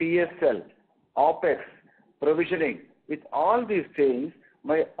 PSL, OPEX, provisioning. With all these things,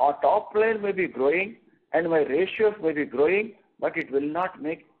 my top line may be growing and my ratios may be growing, but it will not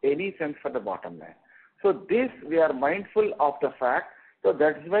make any sense for the bottom line. So this, we are mindful of the fact, so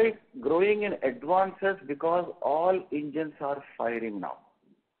that's why growing in advances, because all engines are firing now.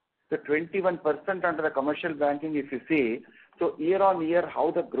 The 21% under the commercial banking, if you see, so year on year how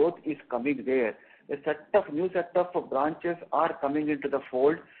the growth is coming there, a new set of branches are coming into the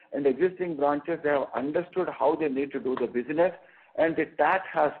fold, and existing branches, they have understood how they need to do the business, and the tax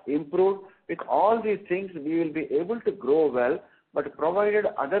has improved. With all these things, we will be able to grow well, but provided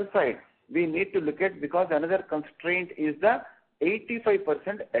other side, we need to look at, because another constraint is the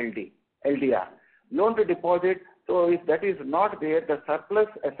 85% LDR, loan to deposit. So if that is not there, the surplus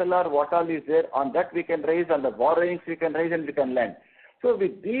SLR, what all is there, on that we can raise, on the borrowings we can raise and we can lend. So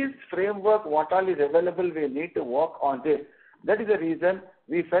with these framework, what all is available, we need to work on this. That is the reason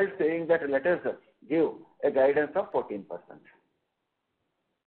we felt saying that let us give a guidance of 14%.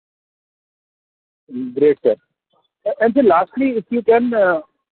 Great, sir. And then lastly, if you can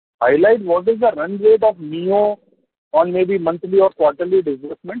highlight what is the run rate of NEO on maybe monthly or quarterly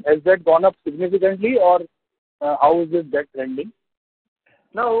disbursement? Has that gone up significantly, or how is that trending?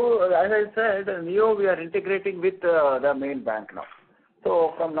 Now, as I said, NEO we are integrating with the main bank now.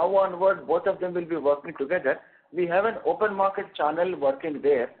 So from now onward, both of them will be working together. We have an open market channel working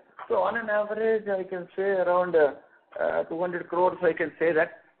there. So on an average, I can say around 200 crores, I can say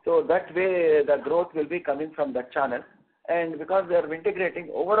that. So that way, the growth will be coming from that channel. And because they are integrating,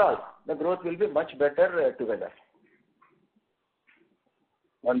 overall, the growth will be much better together.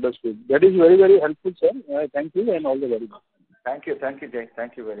 Understood. That is very, very helpful, sir. Thank you and all the very best. Thank you, Jay.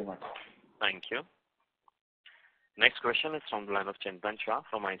 Thank you very much. Thank you. Next question is from the line of Chintan Shah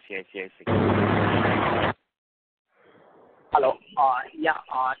from ICICI Securities. Hello.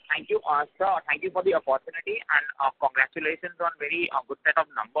 Thank you, sir. Thank you for the opportunity, and congratulations on very good set of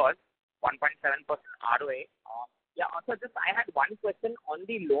numbers, 1.7% ROA. So just I had one question on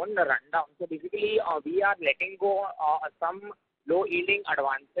the loan rundown. So basically, we are letting go some low-yielding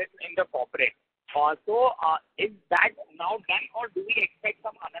advances in the corporate. Is that now done, or do we expect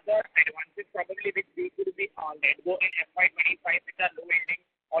some another advances probably which we could be let go in FY25 which are low-yielding,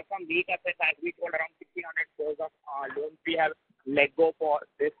 or some weak assets, as we told, around 1,600 crores of loans we have let go for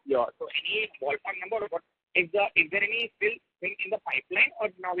this year. So any ballpark number, or is there any still thing in the pipeline, or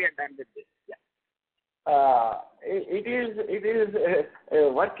now we are done with this? Yeah. It is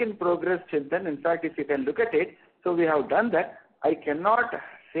a work in progress, Chintan. In fact, if you can look at it, so we have done that. I cannot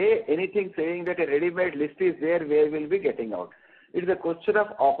say anything saying that a ready-made list is there where we'll be getting out. It is a question of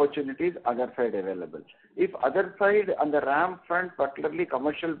opportunities other side available. If other side on the RAM front, particularly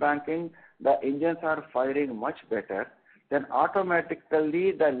commercial banking, the engines are firing much better, then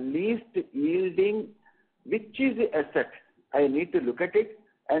automatically the least yielding, which is the asset, I need to look at it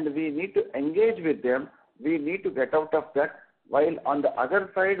and we need to engage with them. We need to get out of that. While on the other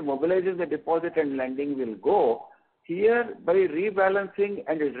side, mobilizing the deposit and lending will go. Here, by rebalancing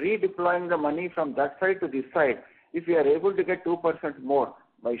and redeploying the money from that side to this side, if we are able to get 2% more,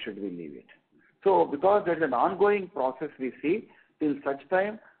 why should we leave it? So, because there is an ongoing process we see, till such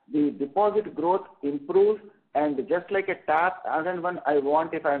time, the deposit growth improves, and just like a tap, as and when I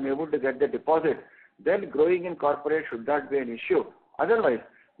want, if I am able to get the deposit, then growing in corporate should not be an issue. Otherwise,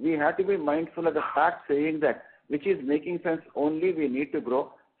 we have to be mindful of the fact saying that which is making sense only we need to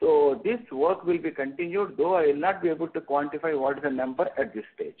grow. So this work will be continued, though I will not be able to quantify what is the number at this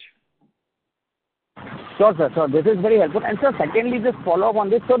stage. Sure, sir. So this is very helpful. And sir, secondly, just follow up on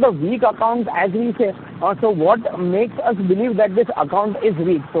this. So the weak account, as we say, so what makes us believe that this account is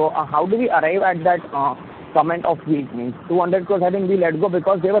weak? So how do we arrive at that comment of weak? Means 200 crores having we let go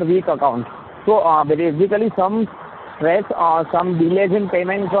because they were weak accounts. So basically some stress or some delays in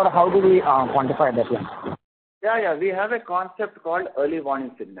payments, or how do we quantify that one? Yeah, we have a concept called early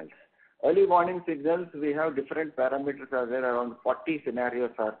warning signals. Early warning signals, we have different parameters are there, around 40 scenarios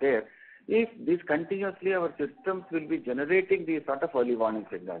are there. If this continuously, our systems will be generating these sort of early warning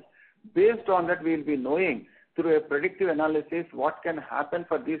signals. Based on that, we will be knowing through a predictive analysis what can happen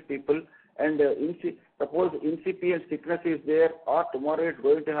for these people, and suppose incipient sickness is there, or tomorrow it's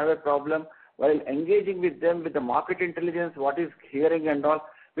going to have a problem, while engaging with them with the market intelligence, what is hearing and all,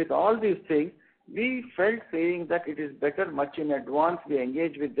 with all these things, we felt saying that it is better much in advance we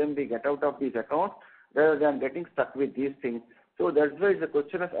engage with them, we get out of these accounts rather than getting stuck with these things. So that's why it's a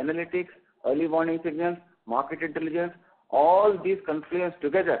question of analytics, early warning signals, market intelligence, all these confluence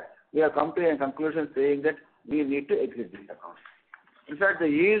together. We have come to a conclusion saying that we need to exit these accounts. In fact, the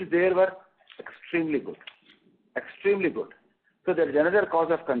yields there were extremely good. Extremely good. So there is another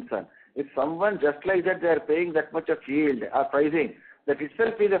cause of concern. If someone just like that they are paying that much of yield or pricing, that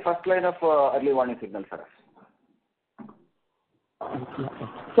itself is the first line of early warning signal for us.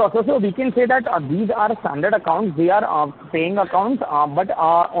 So we can say that these are standard accounts, they are paying accounts, but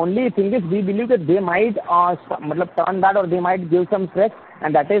only thing is we believe that they might turn that, or they might give some stress,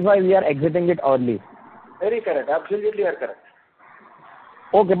 and that is why we are exiting it early. Very correct. Absolutely are correct.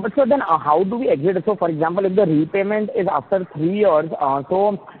 Okay, but so then how do we exit? So for example, if the repayment is after 3 years,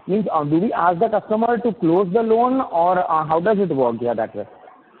 so means do we ask the customer to close the loan, or how does it work? Yeah, that way.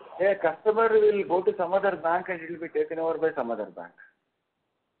 A customer will go to some other bank and it will be taken over by some other bank.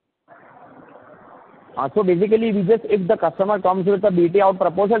 So basically, we just, if the customer comes with a BT out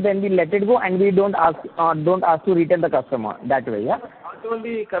proposal, then we let it go and we don't ask to retain the customer that way. Yeah. Not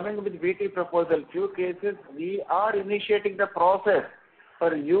only coming with BT proposal, few cases we are initiating the process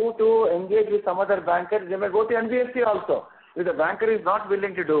for you to engage with some other banker. They may go to NBFC also. If the banker is not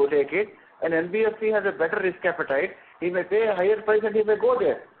willing to take it, and NBFC has a better risk appetite, he may pay a higher price and he may go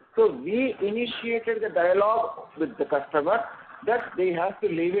there. So we initiated the dialogue with the customer that they have to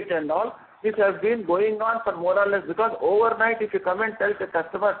leave it and all. This has been going on for more or less, because overnight if you come and tell the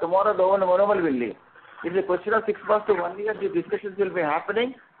customer tomorrow the owner will leave. It's a question of 6 months to 1 year, the discussions will be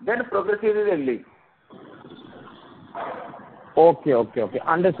happening, then progressively they will leave. Okay.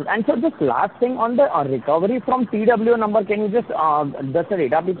 Understood. And so just last thing on the recovery from PW number, can you just a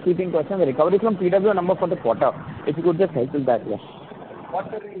data keeping question, the recovery from PW number for the quarter, if you could just help with that, yeah.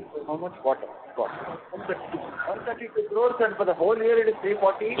 Quarter is how much quarter? 132 crores, and for the whole year it is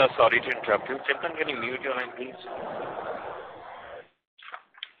 340. Sir, sorry to interrupt you. Chintan, can you mute your line, please?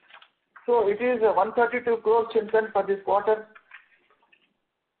 So it is 132 crores, Chintan, for this quarter.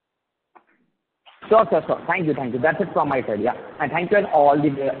 Sure. Thank you. That's it from my side, yeah. And thank you and all the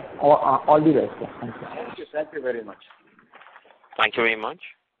best. Yeah. Thank you very much. Thank you very much.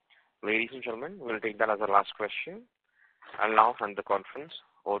 Ladies and gentlemen, we'll take that as our last question. I'll now hand the conference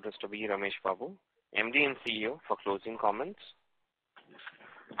over to Mr. B. Ramesh Babu, MD and CEO, for closing comments.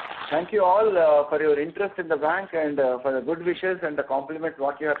 Thank you all for your interest in the bank and for the good wishes and the compliments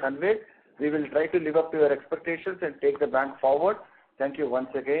what you have conveyed. We will try to live up to your expectations and take the bank forward. Thank you once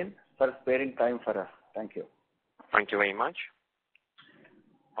again for sparing time for us. Thank you. Thank you very much.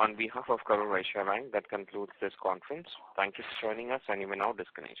 On behalf of Karur Vysya Bank, that concludes this conference. Thank you for joining us, and you may now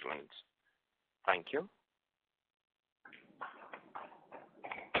disconnect your lines. Thank you.